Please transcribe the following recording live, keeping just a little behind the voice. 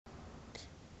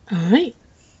Alright.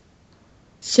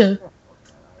 So,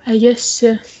 I guess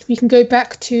we can go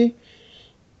back to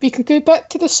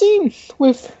the scene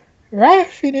with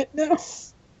Raph in it now.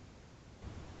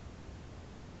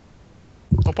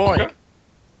 Oh boy. Okay.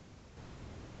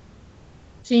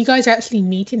 So you guys actually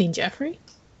meeting in Jeffrey?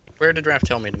 Where did Raph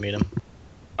tell me to meet him?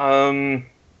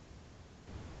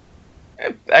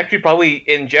 Actually, probably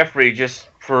in Jeffrey, just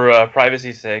for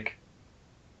privacy's sake.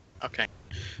 Okay.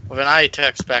 Well, then I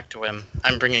text back to him,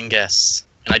 I'm bringing guests.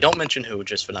 And I don't mention who,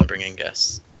 just that I'm bringing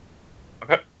guests.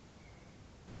 Okay.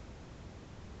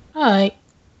 Alright.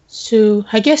 So,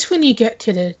 I guess when you get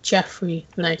to the Jeffrey,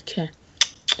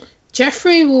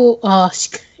 Jeffrey will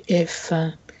ask if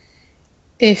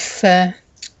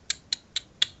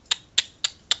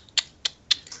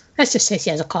let's just say he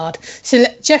has a card. So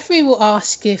Jeffrey will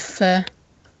ask if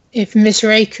Miss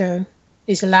Reiko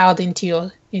is allowed into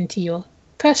your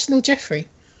personal Jeffrey.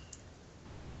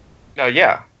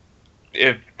 Yeah.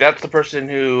 If that's the person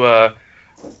who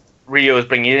Rio is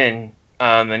bringing in,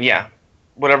 then yeah.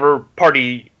 Whatever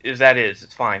party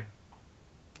it's fine.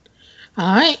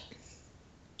 Alright.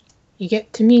 You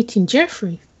get to meet in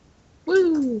Jeffrey.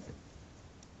 Woo!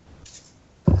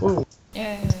 Woo.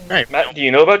 Yeah. Right. Matt, do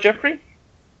you know about Jeffrey?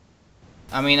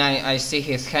 I mean, I see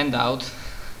his handout,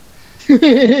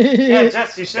 Yeah,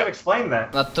 Jess, you should have explained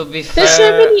that. but to be There's so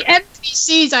fair, many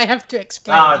NPCs I have to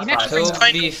explain. Ah, You it's know?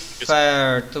 fine.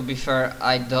 to be fair,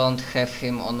 I don't have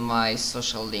him on my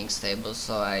social links table,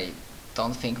 so I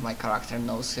don't think my character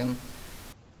knows him.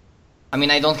 I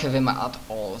mean, I don't have him at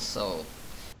all, so...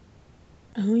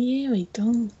 Oh yeah, we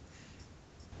don't.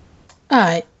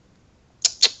 Alright.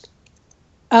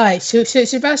 Alright, so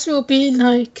Sebastian will be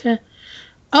like,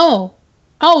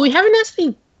 we haven't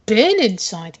actually been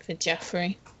inside of a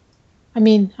Jeffrey. I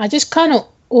mean, I just kind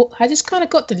of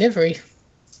got delivery.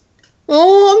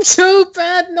 Oh, I'm so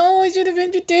bad. No, I should have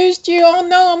introduced you. Oh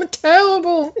no, I'm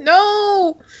terrible.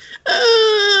 No.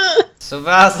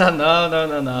 Subasa,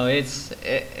 no,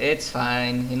 it's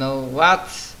fine. You know what?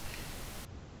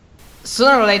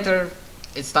 Sooner or later,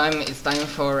 it's time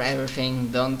for everything.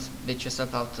 Don't beat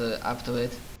yourself up to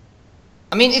it.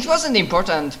 I mean, it wasn't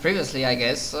important previously, I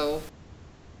guess, so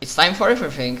it's time for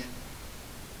everything.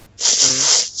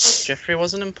 Jeffrey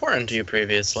wasn't important to you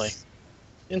previously.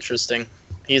 Interesting.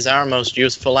 He's our most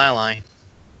useful ally.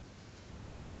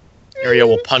 Uriel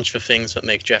will punch the things that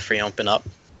make Jeffrey open up.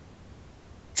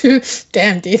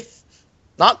 Damn, dude.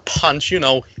 Not punch,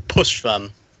 push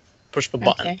them. Push the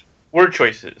button. Okay. Word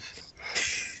choices.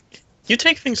 You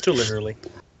take things too literally.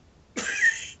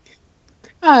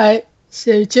 Alright,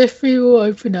 so Jeffrey will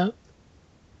open up.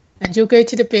 And you'll go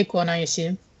to the big one, I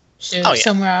assume. So Oh, yeah.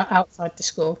 somewhere outside the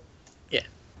school.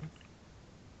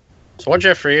 So what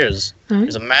Jeffrey is Hmm?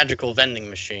 a magical vending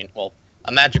machine. Well,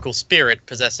 a magical spirit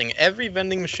possessing every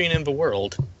vending machine in the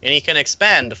world. And he can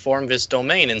expand to form this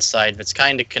domain inside that's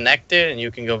kind of connected, and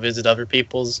you can go visit other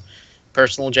people's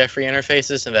personal Jeffrey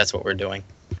interfaces, and that's what we're doing.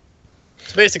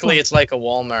 So basically, it's like a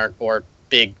Walmart or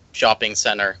big shopping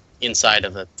center inside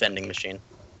of a vending machine.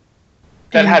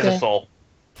 That And, has a soul.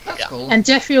 That's Yeah. cool. And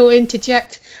Jeffrey will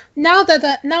interject. Now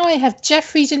I have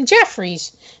Jeffries and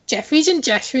Jeffries. Jeffries and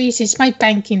Jeffries is my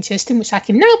banking system, which I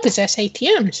can now possess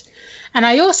ATMs, and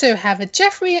I also have a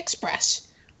Jeffrey Express,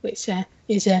 which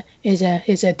is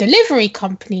a delivery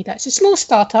company that's a small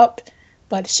startup,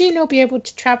 but soon it'll be able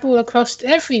to travel across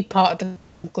every part of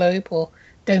the globe or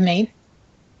domain.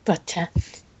 But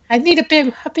I need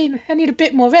a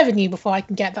bit more revenue before I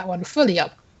can get that one fully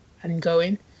up and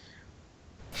going.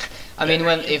 I mean,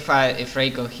 if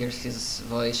Reiko hears his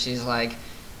voice, she's like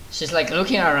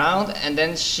looking around, and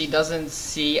then she doesn't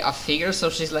see a figure, so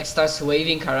she's like starts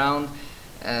waving around.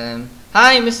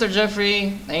 Hi, Mr.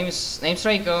 Jeffrey. Name's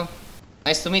Reiko.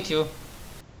 Nice to meet you.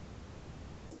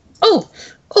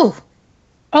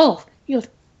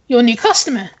 You're a new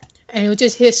customer. And you'll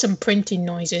just hear some printing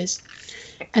noises.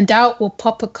 And out will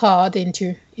pop a card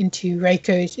into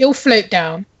Reiko's. It'll float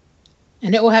down.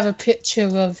 And it will have a picture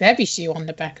of Ebisu on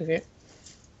the back of it.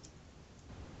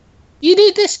 You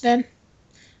do this then.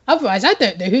 Otherwise, I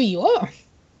don't know who you are.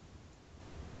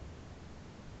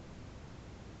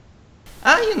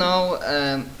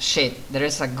 Shit, there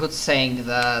is a good saying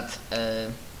that,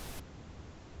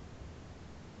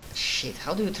 shit,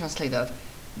 how do you translate that?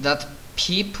 That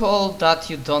people that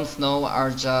you don't know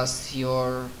are just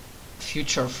your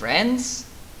future friends?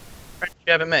 You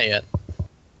haven't met yet.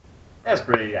 That's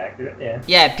pretty accurate, yeah.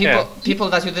 Yeah, people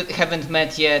that you haven't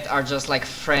met yet are just like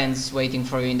friends waiting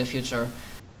for you in the future.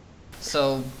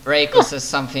 So Reiko says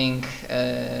something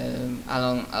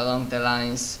along the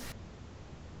lines.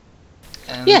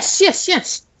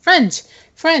 Yes.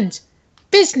 Friends.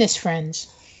 Business friends.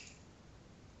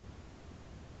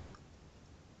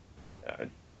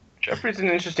 Jeffrey's an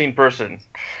interesting person.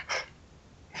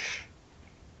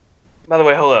 By the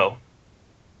way, hello.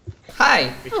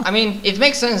 Hi. I mean, it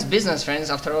makes sense, business friends.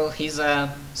 After all, he's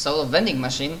a solo vending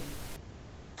machine.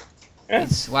 Yeah.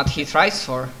 It's what he thrives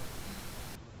for.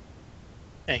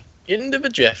 Hey, get into the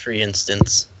Jeffrey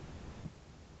instance.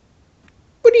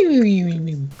 What do you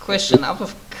mean? Question out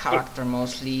of character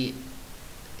mostly.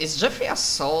 Is Jeffrey a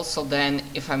soul? So then,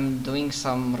 if I'm doing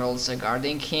some roles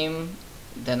regarding him,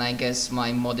 then I guess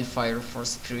my modifier for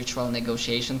spiritual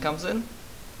negotiation comes in.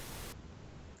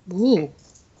 Ooh.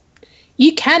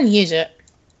 You can use it.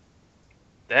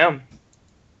 Damn.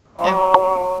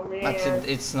 Oh man. But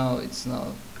it's no.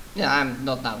 Yeah, I'm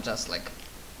not now. Just like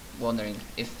wondering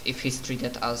if he's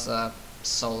treated as a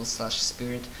soul /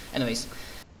 spirit. Anyways,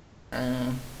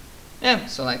 yeah.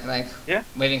 So like Yeah.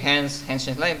 waving hands,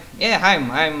 handshake. Like yeah, hi,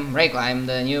 I'm Reiko. I'm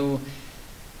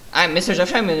Mr.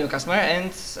 Jeffrey. I'm a new customer,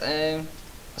 and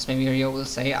as maybe Rio will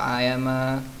say, I am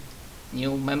a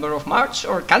new member of March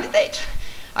or candidate.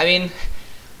 I mean,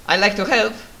 I like to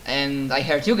help, and I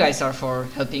heard you guys are for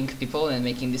helping people and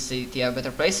making this city a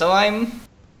better place. So I'm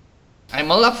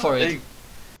all up for it.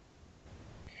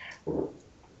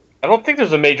 I don't think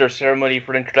there's a major ceremony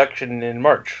for introduction in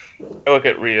March. I look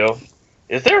at Rio.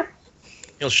 Is there?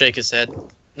 He'll shake his head.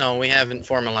 No, we haven't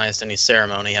formalized any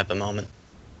ceremony at the moment.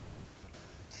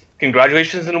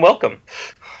 Congratulations and welcome.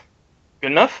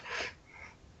 Good enough?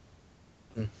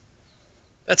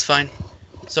 That's fine.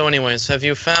 So anyways, have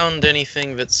you found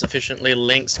anything that sufficiently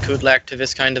links Kudlak to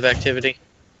this kind of activity?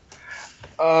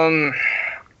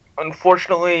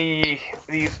 Unfortunately,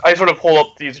 I sort of pull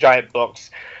up these giant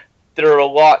books. They're a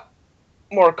lot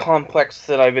more complex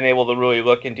than I've been able to really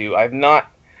look into. I've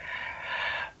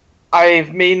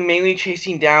been mainly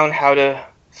chasing down how to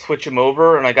switch them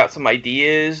over, and I got some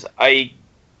ideas.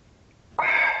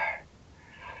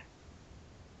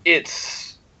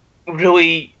 It's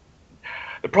really...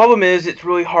 The problem is, it's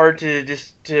really hard to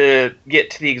get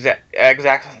to the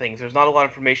exact things. There's not a lot of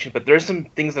information, but there's some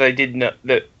things that I did know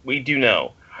that we do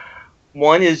know.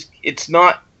 One is it's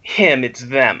not him, it's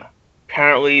them.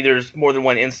 Apparently, there's more than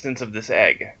one instance of this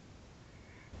egg,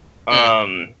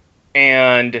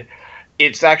 and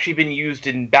it's actually been used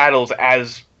in battles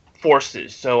as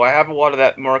forces. So I have a lot of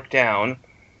that marked down.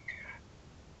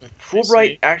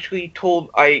 Fulbright actually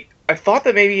told I thought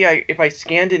that maybe if I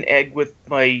scanned an egg with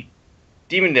my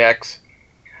Demon Dex,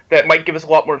 that might give us a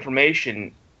lot more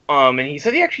information. And he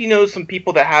said he actually knows some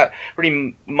people that have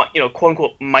pretty, quote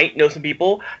unquote, might know some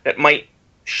people that might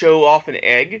show off an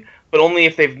egg, but only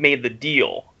if they've made the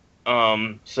deal.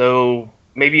 So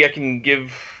maybe I can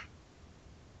give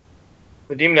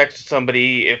the Demon Dex to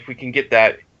somebody if we can get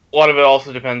that. A lot of it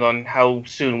also depends on how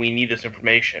soon we need this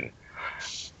information.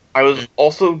 I was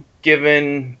also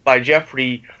given by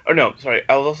Jeffrey, I was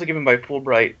also given by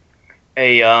Fulbright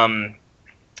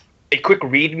a quick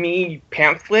read-me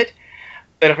pamphlet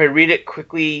that if I read it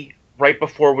quickly right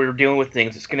before we're dealing with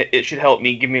things, it should help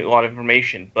me, give me a lot of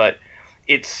information. But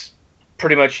it's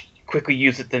pretty much quickly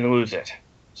use it then lose it.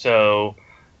 So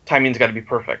timing's got to be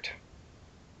perfect.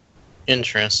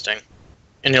 Interesting.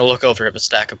 And he'll look over at the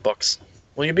stack of books.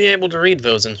 Will you be able to read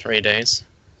those in 3 days?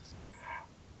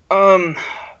 I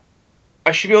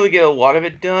should be able to get a lot of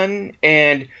it done.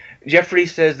 And Jeffrey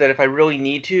says that if I really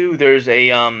need to, there's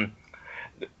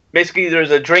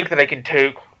there's a drink that I can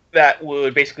take that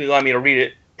would basically allow me to read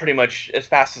it pretty much as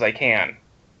fast as I can.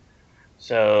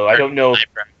 So I don't know.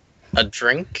 A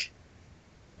drink?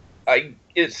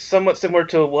 It's somewhat similar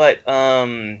to what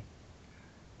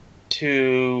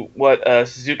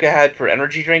Suzuka had for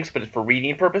energy drinks, but it's for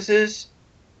reading purposes.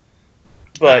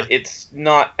 But it's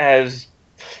not as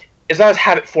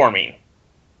habit forming.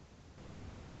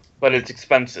 But it's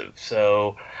expensive,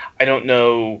 so I don't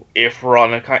know if we're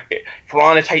on a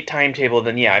tight timetable.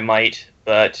 Then yeah, I might.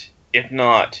 But if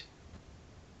not,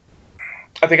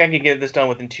 I think I can get this done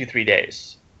within 2-3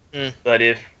 days. But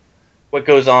if what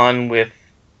goes on with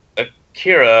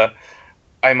Akira,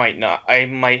 I might not. I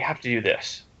might have to do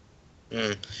this.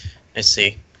 I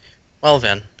see. Well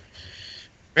then,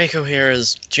 Reiko here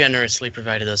has generously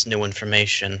provided us new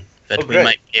information that we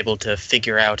might be able to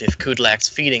figure out if Kudlak's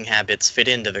feeding habits fit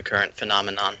into the current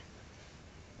phenomenon.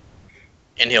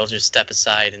 And he'll just step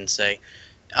aside and say,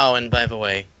 oh, and by the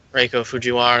way, Reiko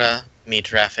Fujiwara,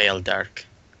 meet Raphael Dark.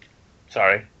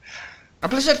 Sorry. A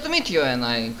pleasure to meet you, and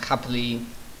I happily,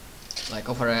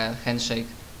 offer a handshake.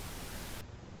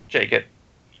 Shake it.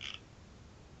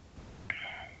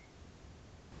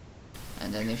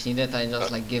 And then if needed, I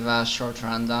just, give a short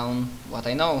rundown what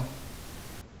I know.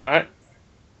 Alright.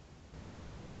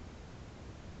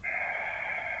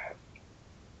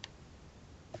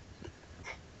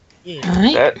 Yeah.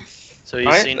 Alright. That So you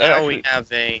Alright, see, that now we actually-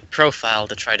 have a profile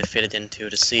to try to fit it into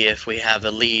to see if we have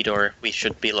a lead or we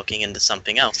should be looking into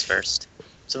something else first.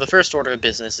 So the first order of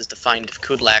business is to find if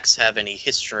Kudlaks have any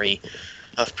history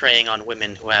of preying on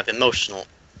women who have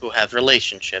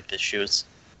relationship issues.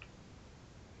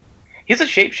 he's a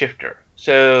shapeshifter,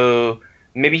 so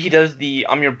maybe he does the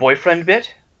 "I'm your boyfriend"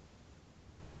 bit.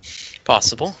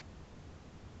 Possible.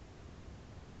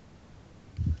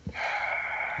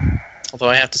 Although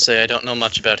I have to say I don't know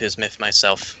much about his myth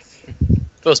myself.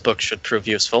 Those books should prove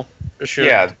useful. There should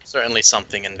Yeah. certainly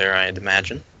something in there, I'd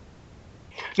imagine.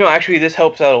 No, actually, this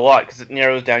helps out a lot because it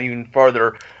narrows down even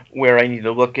farther where I need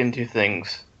to look into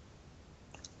things.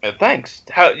 Thanks.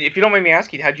 If you don't mind me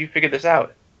asking, how'd you figure this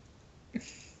out?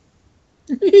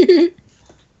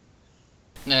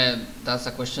 That's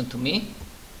a question to me.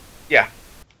 Yeah.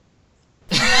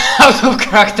 Out of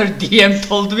character DM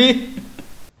told me.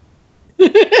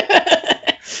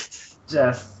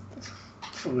 Jeff,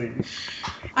 please.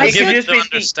 I Hey, Give could you it just to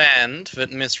basically- understand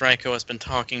that Miss Raiko has been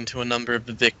talking to a number of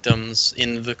the victims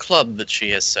in the club that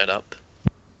she has set up.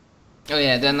 Oh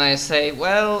yeah, then I say,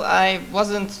 well, I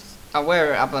wasn't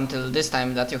aware up until this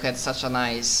time that you had such a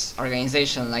nice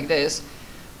organization like this.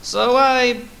 So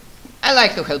I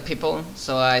like to help people,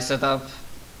 so I set up,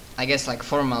 I guess, like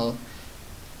formal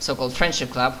so-called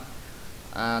friendship club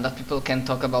that people can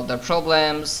talk about their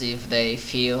problems if they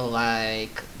feel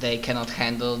like they cannot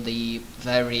handle the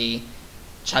very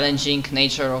challenging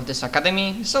nature of this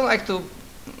academy. So I like to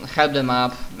help them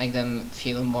up, make them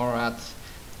feel more at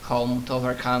home to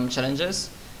overcome challenges.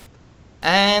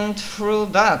 And through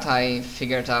that I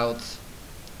figured out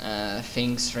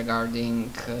things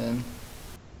regarding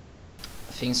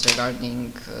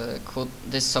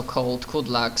this so-called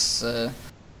Kudlak's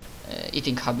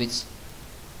eating habits.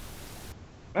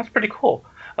 That's pretty cool.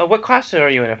 What class are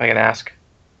you in, if I can ask?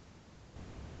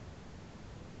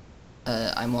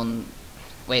 I'm on.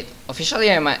 Wait, officially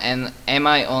am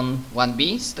I on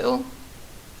 1B still?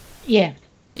 Yeah.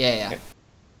 Yeah.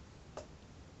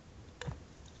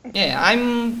 Yeah,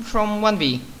 I'm from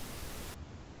 1B.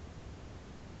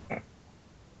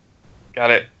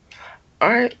 Got it.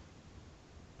 Alright.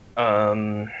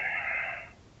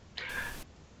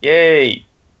 Yay!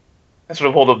 I sort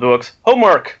of hold up the books.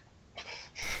 Homework!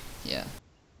 Yeah.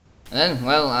 And then,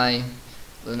 well, I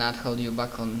will not hold you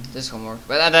back on this homework.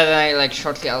 But then I like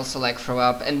shortly also like throw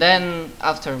up. And then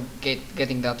after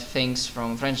getting that things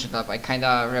from Friendship Club, I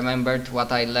kinda remembered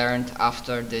what I learned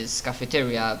after this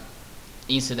cafeteria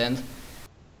incident.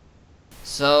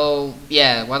 So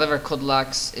yeah, whatever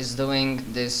Kudlaks is doing,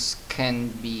 this can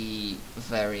be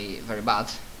very, very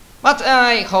bad. But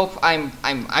I hope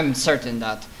I'm certain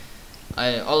that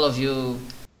all of you,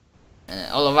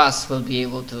 all of us will be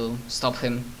able to stop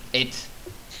him.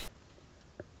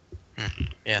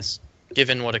 Yes.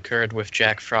 Given what occurred with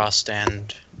Jack Frost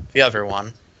and the other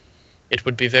one, it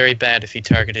would be very bad if he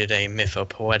targeted a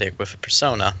mythopoetic with a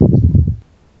persona,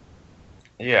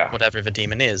 Yeah. whatever the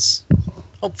demon is.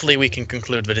 Hopefully we can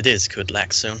conclude that it is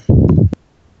Kudlak soon.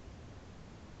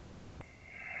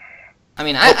 I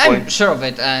mean, Hopefully. I'm sure of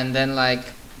it. And then like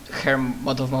her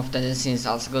mode of mouth tendencies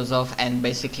also goes off and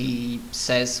basically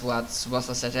says what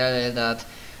was said earlier, that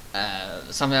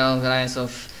something along the lines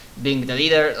of being the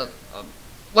leader.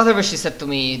 Whatever she said to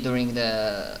me during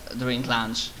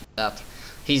lunch, that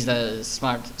he's the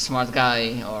smart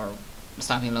guy or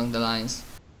something along the lines.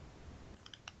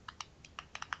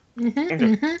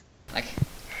 Like,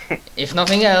 if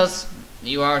nothing else,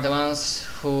 you are the ones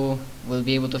who will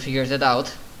be able to figure that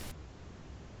out.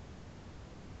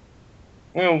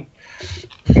 Mm,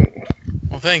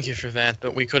 Well, thank you for that,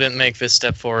 but we couldn't make this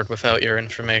step forward without your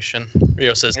information,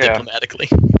 Rio says Yeah. diplomatically.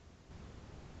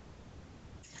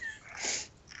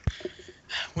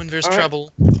 When there's All right.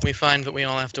 trouble, we find that we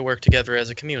all have to work together as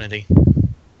a community.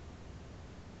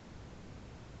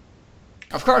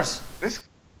 Of course.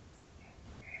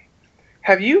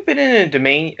 Have you been in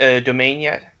a domain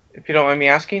yet, if you don't mind me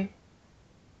asking?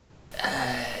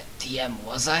 DM,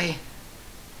 was I?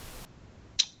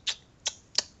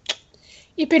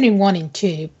 You've been in 1 and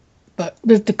 2, but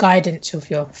with the guidance of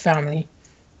your family.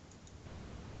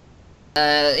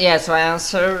 Yeah, so I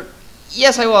answer,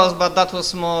 yes I was, but that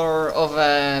was more of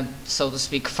a, so to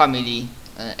speak, family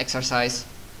exercise.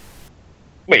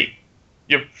 Wait,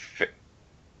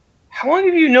 how long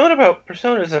have you known about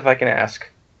personas, if I can ask?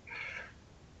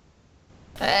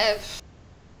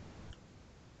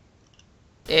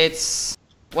 It's,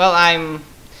 well, I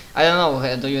don't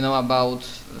know, do you know about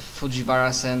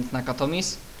Fujiwaras and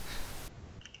Nakatomis?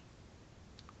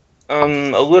 A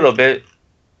little bit.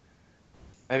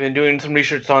 I've been doing some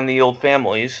research on the old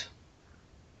families.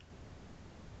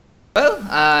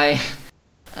 I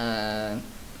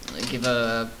give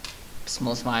a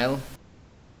small smile.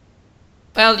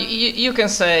 Well, you can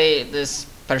say this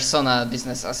persona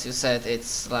business, as you said,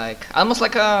 it's like almost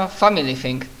like a family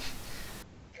thing.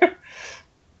 That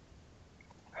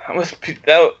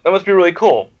must be really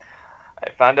cool. I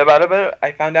found out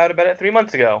about it 3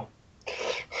 months ago.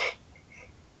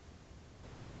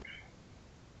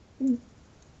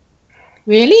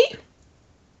 Really?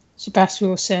 Sebastian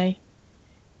will say.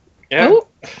 Yeah. Oh.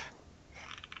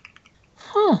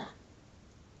 Huh.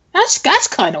 That's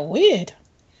kind of weird.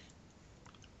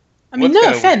 I mean, What's no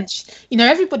kinda offense. You know,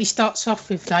 everybody starts off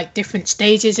with like different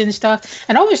stages and stuff,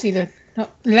 and obviously the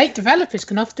late developers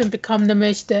can often become the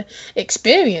most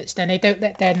experienced, and they don't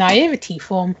let their naivety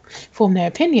form their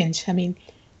opinions. I mean,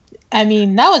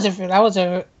 that was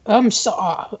a. I'm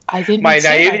sorry, I didn't. My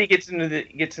say naivety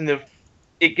that. gets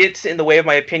in the way of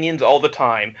my opinions all the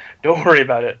time. Don't worry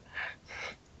about it.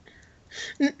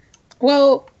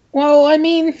 Well, I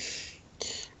mean,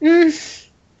 It's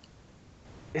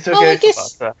okay, I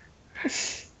guess. Tsubasa.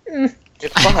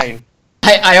 It's fine.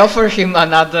 I offer him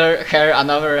another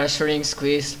reassuring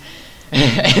squeeze,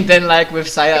 and then like with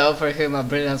Saya, I offer him a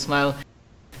brilliant smile.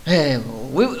 Hey,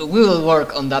 we will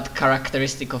work on that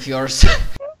characteristic of yours.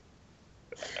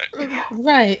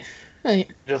 Right.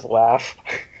 Just laugh.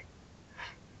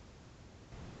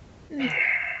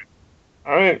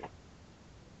 Alright.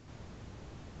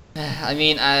 I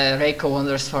mean, Reiko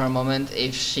wonders for a moment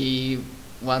if she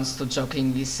wants to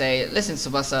jokingly say, "Listen,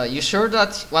 Tsubasa, you sure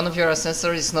that one of your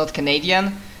ancestors is not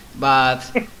Canadian?" But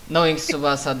knowing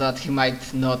Tsubasa that he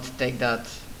might not take that,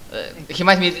 he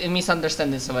might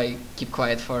misunderstand it, so I keep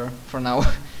quiet for now.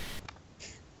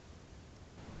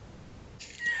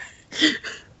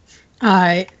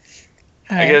 I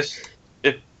guess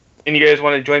if you guys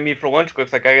want to join me for lunch,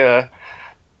 looks like I gotta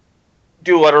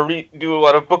do a lot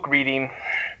of book reading.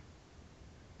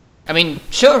 I mean,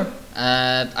 sure.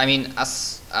 I mean,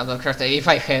 as out of character, if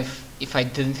I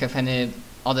didn't have any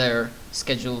other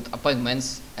scheduled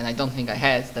appointments, and I don't think I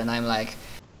had, then I'm like,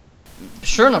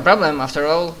 sure, no problem. After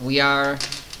all, we're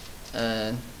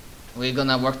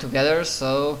gonna work together,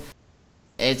 so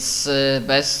it's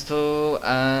best to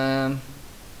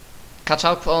catch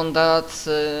up on that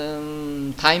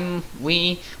time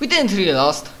we didn't really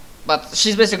lost. But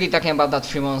she's basically talking about that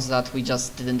 3 months that we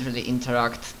just didn't really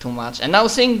interact too much. And now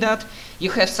seeing that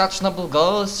you have such noble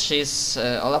goals, she's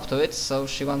all up to it, so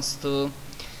she wants to,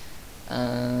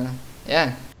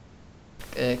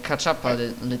 catch up a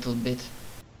little bit.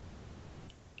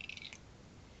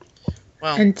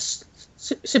 Well, and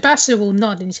Sebastian will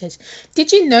nod and says,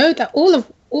 "Did you know that all of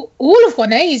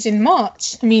 1A is in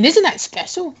March? I mean, isn't that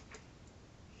special?"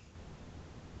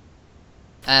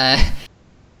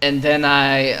 And then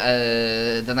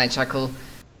I chuckle.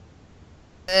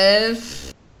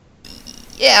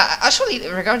 Yeah, actually,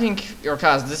 regarding your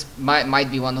class, this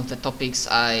might be one of the topics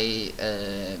I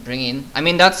bring in. I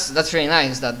mean, that's really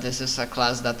nice that this is a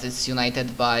class that is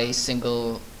united by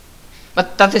single,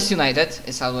 but that is united.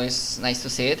 It's always nice to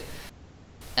see it.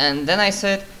 And then I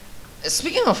said,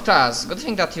 speaking of class, good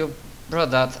thing that you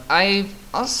brought that. I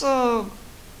also,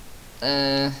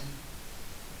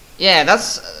 yeah, that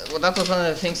was one of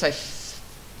the things I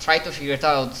tried to figure it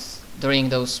out during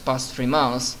those past 3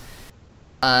 months.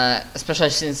 Especially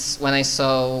since when I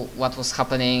saw what was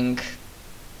happening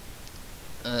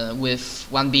with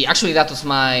 1B. Actually, that was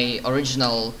my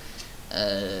original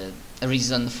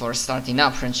reason for starting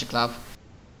up Friendship Club.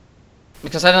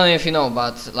 Because I don't know if you know,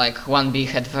 but like 1B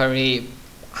had very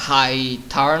high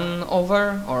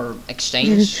turnover or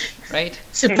exchange rate.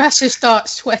 Sebastian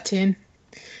starts sweating.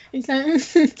 He's like,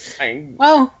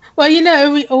 well, you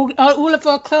know, all of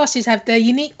our classes have their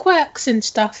unique quirks and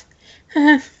stuff.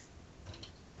 That's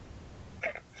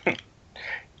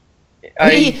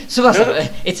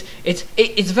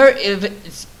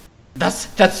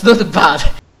not bad.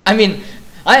 I mean,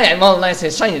 I am all nice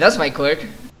and shiny. That's my quirk.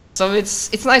 So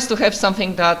it's nice to have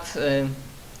something that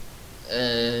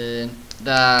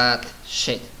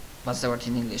shit. What's the word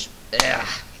in English?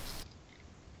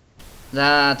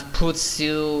 That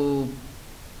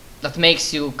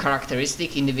makes you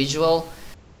characteristic, individual.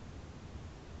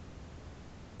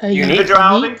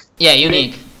 Individuality? Yeah,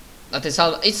 unique. That is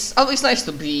how it's always nice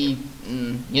to be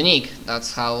unique.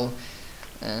 That's how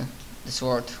this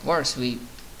word works. We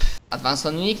advance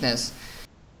on uniqueness.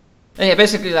 And yeah,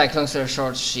 basically, like long story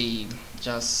short, she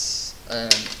just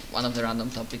one of the random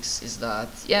topics is that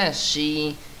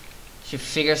she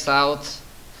figures out,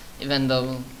 even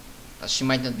though she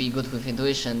might not be good with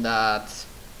intuition, that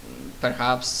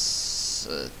perhaps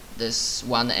this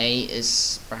 1A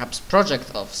is perhaps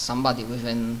project of somebody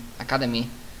within academy.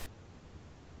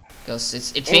 Because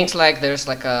it thinks like there's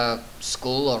like a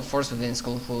school or force within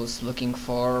school who's looking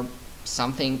for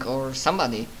something or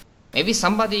somebody. Maybe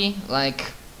somebody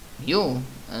like you,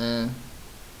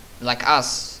 like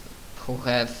us, who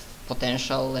have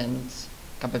potential and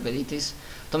capabilities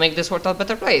to make this world a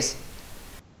better place.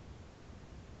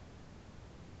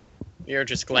 Yor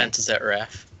just glances at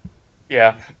Raph.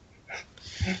 Yeah.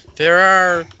 There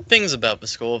are things about the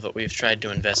school that we've tried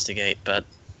to investigate, but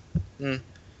we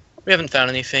haven't found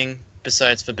anything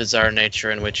besides the bizarre nature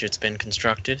in which it's been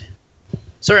constructed.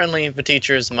 Certainly, the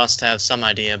teachers must have some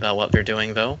idea about what they're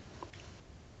doing, though.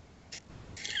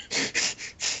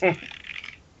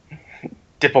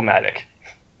 Diplomatic.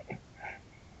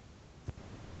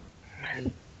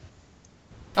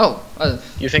 Oh, well,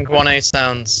 You think 1A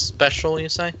sounds special, you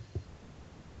say?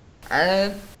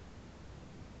 yeah,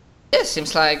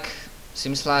 seems like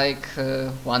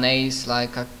 1A is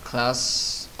like a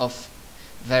class of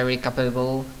very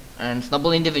capable and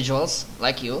noble individuals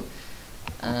like you,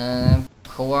 who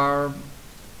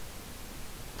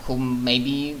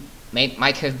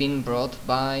might have been brought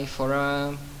by for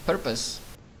a purpose.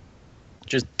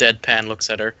 Just deadpan looks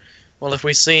at her. Well, if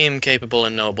we seem capable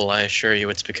and noble, I assure you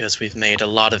it's because we've made a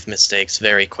lot of mistakes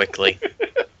very quickly.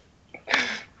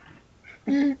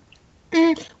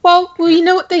 Well, you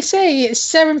know what they say, it's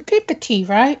serendipity,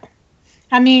 right?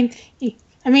 I mean,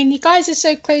 you guys are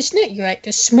so close-knit, you're like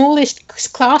the smallest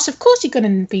class, of course you're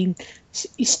going to be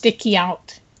sticky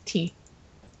out to you.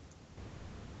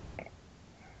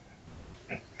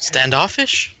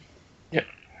 Standoffish? Yeah.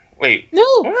 Wait. No,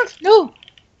 What? no.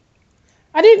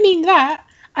 I didn't mean that.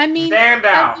 I mean... Stand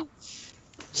out.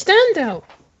 Stand out.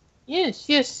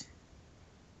 Yes.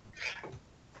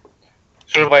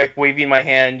 Sort of like waving my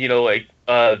hand, doing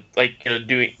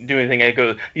anything. I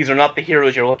go, these are not the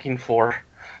heroes you're looking for.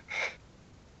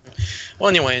 Well,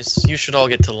 anyways, you should all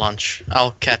get to lunch.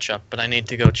 I'll catch up, but I need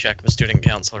to go check the student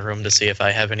council room to see if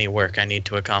I have any work I need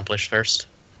to accomplish first.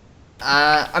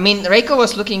 I mean, Reiko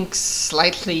was looking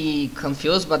slightly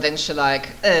confused, but then she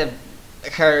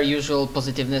her usual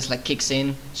positiveness kicks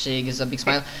in. She gives a big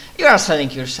smile. You are selling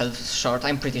yourself short,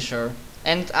 I'm pretty sure.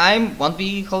 And I won't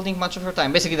be holding much of her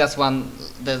time. Basically, that's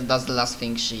the last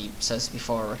thing she says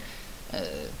before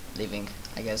leaving,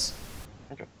 I guess.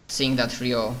 Okay. Seeing that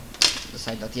Rio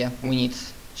decide that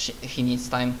he needs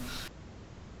time.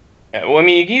 Yeah, well, I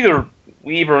mean,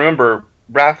 we remember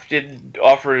Raph did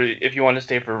offer if you want to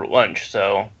stay for lunch,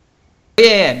 so.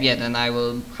 Yeah, then I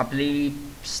will happily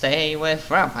stay with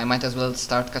Raph. I might as well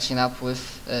start catching up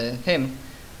with him.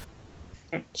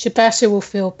 Shabasa will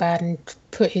feel bad and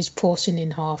put his portion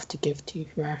in half to give to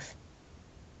Raph.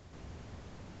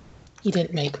 He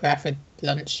didn't make Raph a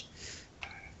lunch.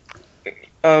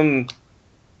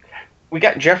 We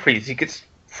got Jeffries. He gets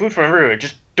food from everywhere.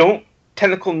 Just don't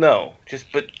tentacle no.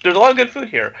 But there's a lot of good food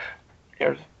here.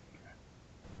 Here.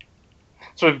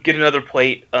 Sort of get another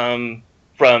plate from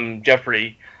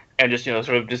Jeffrey, and just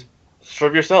just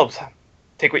serve yourselves.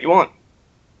 Take what you want.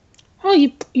 Oh,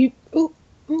 ooh.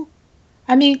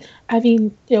 I mean,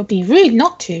 it'll be rude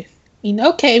not to. I mean,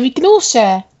 okay, we can all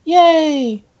share.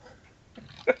 Yay!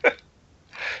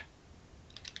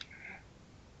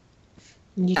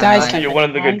 You guys, You're one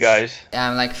of the good guys. Yeah,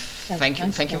 I'm like, thank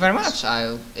you very much.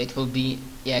 It will be.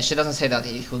 Yeah, she doesn't say that.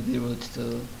 It will be rude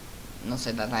to not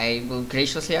say that. I will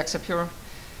graciously accept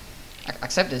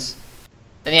this.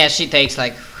 Then yeah, she takes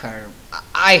her.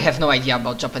 I have no idea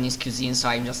about Japanese cuisine, so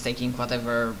I'm just taking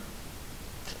whatever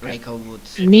Reiko would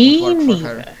work for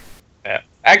her. Yeah.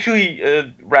 Actually,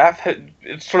 Raph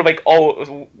it's sort of all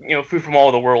food from all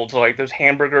over the world. So there's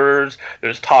hamburgers,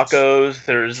 there's tacos,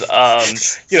 there's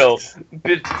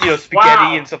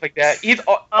spaghetti and stuff like that. He's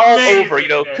all over.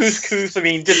 Couscous. I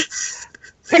mean, just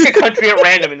pick a country at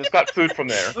random and it's got food from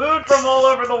there. Food from all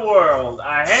over the world.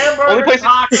 A hamburger,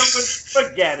 taco, and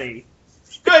spaghetti.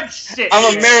 Good shit.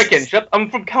 I'm American. I'm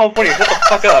from California. Shut the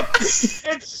fuck up.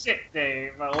 Good shit,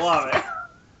 Dave. I love it.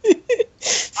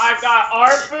 I've got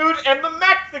our food and the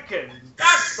Mexicans.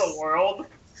 That's the world.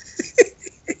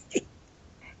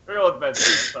 Real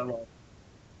adventures. I love.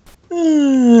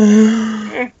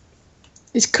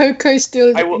 Is Coco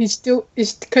still?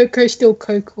 Is Coco still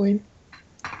Cocoing?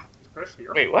 Chris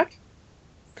here? Wait, what?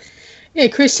 Yeah,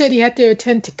 Chris said he had to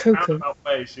attend to I don't Coco. know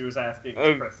why she was asking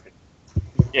Chris.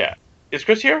 Yeah. Is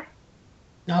Chris here?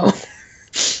 No.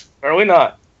 Apparently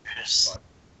not. Chris,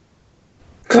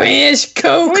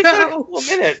 Only been a Coco, couple of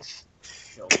minutes.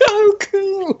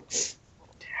 Coco.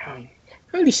 Damn.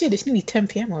 Holy shit! It's nearly 10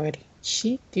 p.m. already.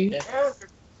 Shit, dude.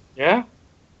 Yeah?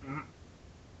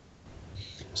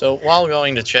 So while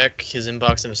going to check his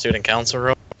inbox in the student council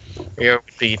room, We would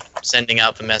be sending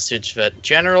out the message that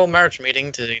General March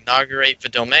meeting to inaugurate the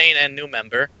domain and new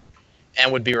member,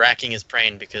 and would be racking his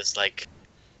brain because, like,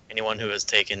 anyone who has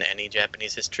taken any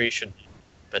Japanese history should.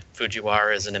 But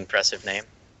Fujiwara is an impressive name.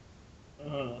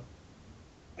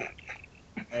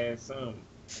 I assume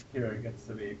Akira gets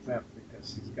to be exempt because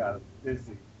she's got a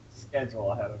busy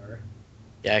schedule ahead of her.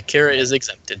 Yeah, Kira is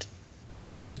exempted.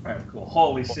 Alright, cool.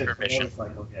 Holy Full shit, for permission.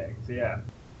 motorcycle gangs, yeah.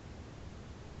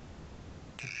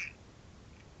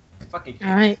 Fucking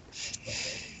Alright.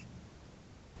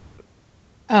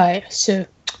 Alright, so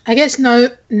I guess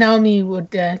Naomi would,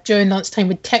 during lunchtime,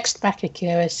 would text back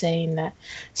Akira saying that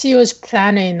she was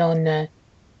planning on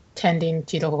tending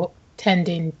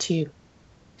to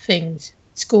things,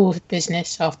 school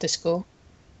business after school.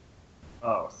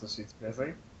 Oh, so she's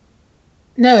busy?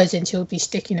 No, as in she'll be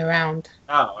sticking around.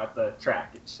 Oh, at the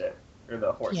track and shit. Or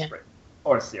the horse Yeah.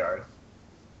 horse yard.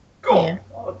 Cool. Yeah.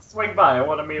 Well, let's swing by. I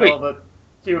want to meet Wait. all the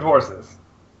cute horses.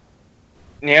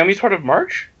 Naomi's part of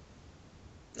March?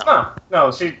 No,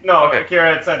 Okay.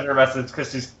 Akira had sent her a message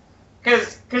because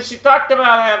she talked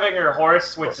about having her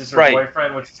horse, which is her Right.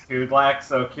 boyfriend, which is Kudlak.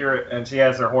 So Akira, and she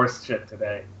has her horse shit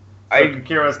today. So I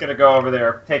Akira's gonna go over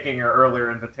there, taking her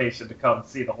earlier invitation to come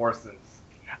see the horses.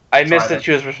 missed that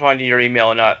she was responding to your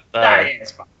email and not. Yeah,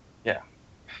 it's fine.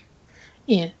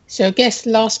 Yeah, so I guess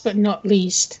last but not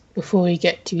least, before we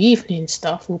get to evening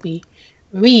stuff, will be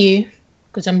Ryu.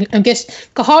 Because I guess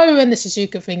Kaharu and the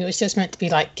Suzuka thing, it was just meant to be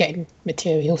like getting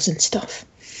materials and stuff.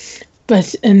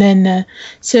 And then,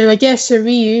 so I guess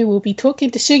Ryu will be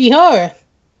talking to Sugihara.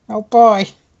 Oh boy.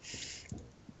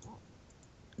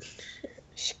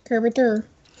 Scooby-Doo.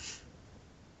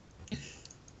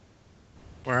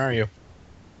 Where are you?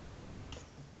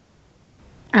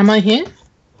 Am I here?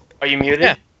 Are you muted?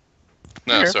 Yeah.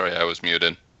 No, Sure. sorry, I was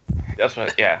muted. That's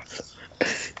what. Yeah. I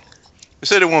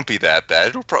said it won't be that bad.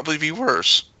 It'll probably be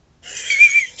worse.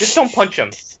 Just don't punch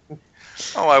him.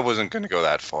 Oh, I wasn't going to go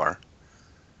that far.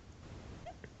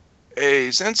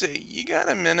 Hey, Sensei, you got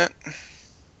a minute?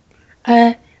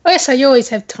 Yes, I always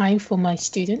have time for my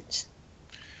students.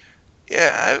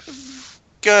 Yeah, I've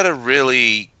got a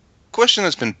really question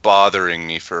that's been bothering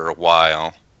me for a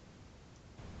while.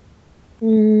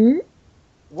 Mm,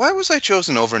 Why was I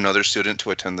chosen over another student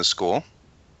to attend the school?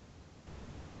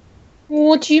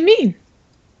 what do you mean?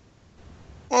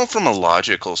 Well, from a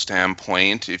logical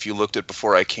standpoint, if you looked at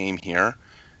before I came here,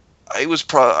 I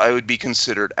would be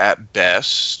considered at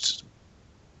best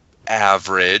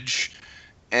average,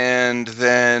 and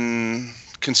then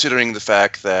considering the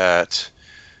fact that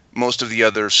most of the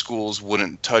other schools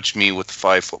wouldn't touch me with the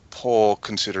 5-foot pole,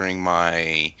 considering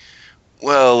my,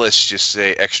 well, let's just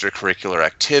say extracurricular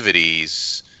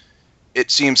activities, it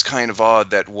seems kind of odd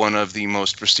that one of the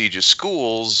most prestigious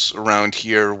schools around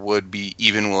here would be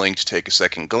even willing to take a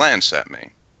second glance at me.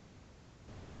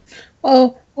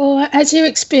 Well, as you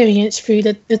experience through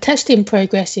the testing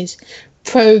program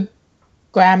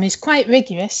is quite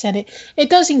rigorous, and it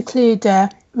does include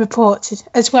reports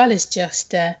as well as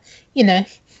just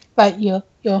like your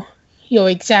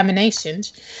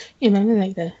examinations.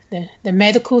 Like the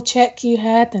medical check you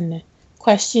had and the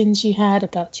questions you had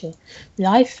about your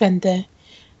life, and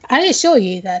I assure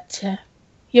you that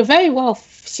you're very well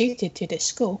suited to this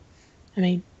school. I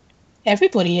mean,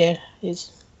 everybody here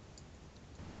is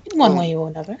in one way or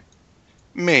another.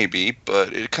 Maybe,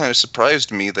 but it kind of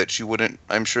surprised me that you wouldn't.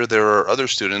 I'm sure there are other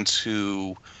students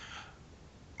who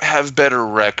have better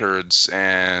records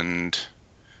and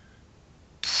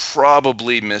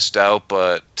probably missed out,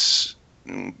 but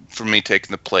for me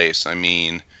taking the place, I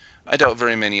mean, I doubt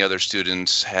very many other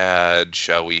students had,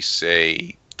 shall we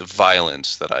say, the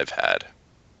violence that I've had.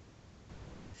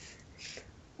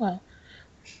 Well,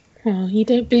 you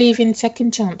don't believe in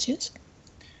second chances?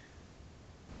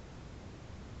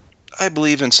 I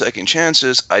believe in second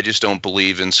chances. I just don't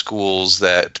believe in schools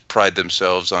that pride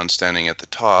themselves on standing at the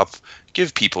top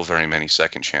give people very many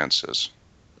second chances.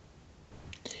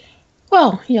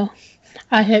 Well,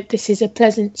 I hope this is a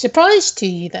pleasant surprise to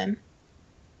you then.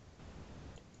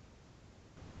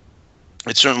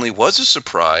 It certainly was a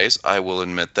surprise, I will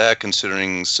admit that,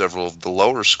 considering several of the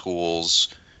lower schools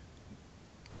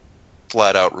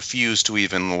flat out refused to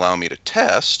even allow me to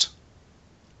test.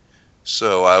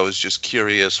 So I was just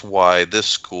curious why this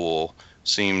school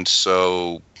seemed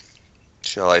so,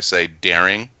 shall I say,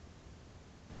 daring.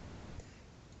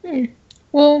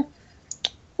 Well,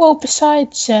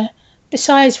 besides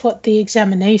what the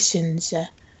examinations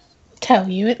tell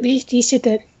you, at least you should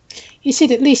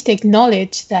at least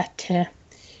acknowledge that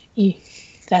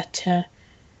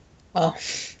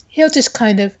he'll just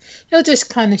kind of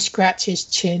scratch his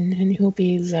chin, and he'll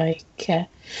be like,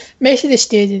 most of the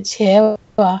students here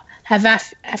have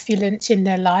affluence in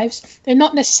their lives. They're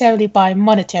not necessarily buying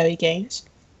monetary gains.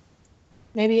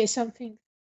 Maybe it's something